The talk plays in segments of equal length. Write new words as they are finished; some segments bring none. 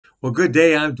Well, good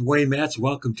day. I'm Dwayne Matz.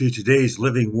 Welcome to today's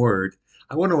Living Word.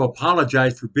 I want to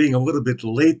apologize for being a little bit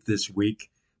late this week,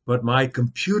 but my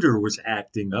computer was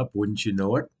acting up, wouldn't you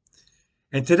know it?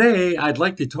 And today I'd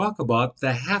like to talk about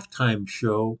the halftime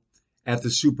show at the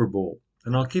Super Bowl,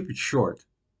 and I'll keep it short.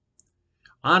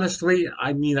 Honestly,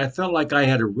 I felt like I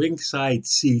had a ringside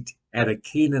seat at a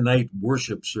Canaanite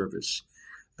worship service.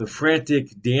 The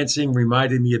frantic dancing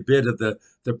reminded me a bit of the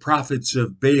prophets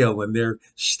of Baal and their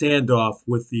standoff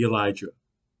with Elijah.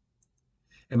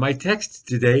 And my text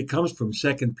today comes from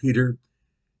Second Peter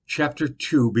chapter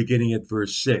 2, beginning at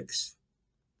verse 6.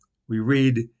 We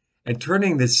read, "And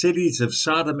turning the cities of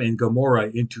Sodom and Gomorrah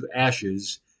into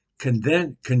ashes,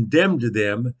 condemned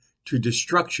them to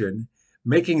destruction,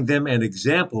 making them an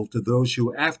example to those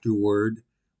who afterward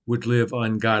would live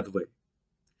ungodly.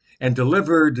 And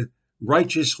delivered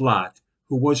righteous Lot,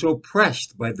 who was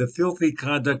oppressed by the filthy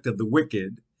conduct of the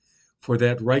wicked, for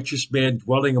that righteous man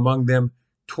dwelling among them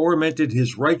tormented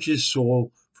his righteous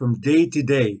soul from day to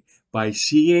day by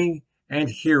seeing and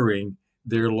hearing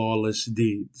their lawless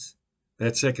deeds."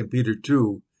 That's Second Peter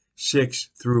 2, 6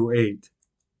 through 8.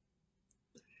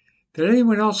 Did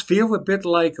anyone else feel a bit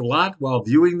like Lot while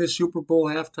viewing the Super Bowl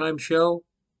halftime show?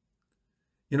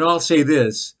 I'll say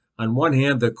this. On one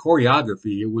hand, the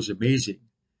choreography, it was amazing.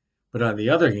 But on the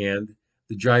other hand,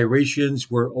 the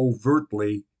gyrations were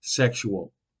overtly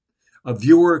sexual. A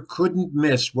viewer couldn't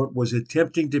miss what was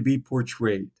attempting to be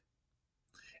portrayed.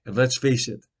 And let's face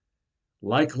it,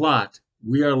 like Lot,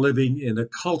 we are living in a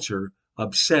culture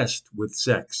obsessed with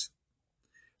sex.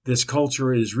 This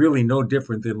culture is really no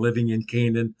different than living in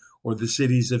Canaan or the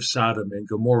cities of Sodom and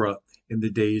Gomorrah in the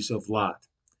days of Lot.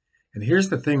 And here's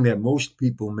the thing that most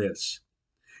people miss.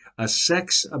 A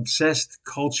sex-obsessed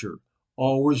culture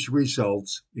always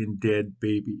results in dead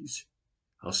babies.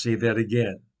 I'll say that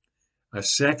again. A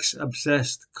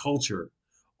sex-obsessed culture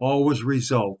always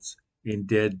results in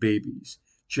dead babies.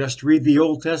 Just read the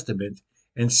Old Testament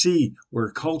and see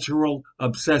where cultural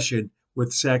obsession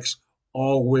with sex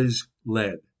always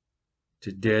led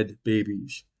to dead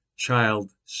babies,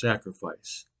 child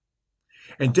sacrifice.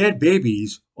 And dead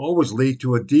babies always lead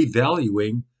to a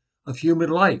devaluing of human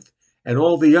life and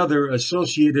all the other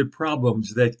associated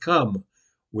problems that come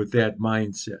with that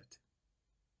mindset.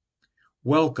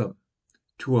 Welcome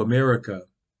to America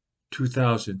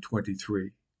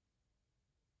 2023.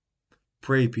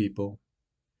 Pray, people.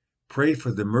 Pray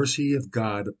for the mercy of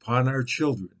God upon our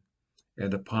children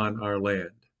and upon our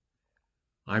land.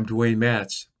 I'm Dwayne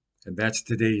Matz, and that's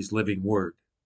today's Living Word.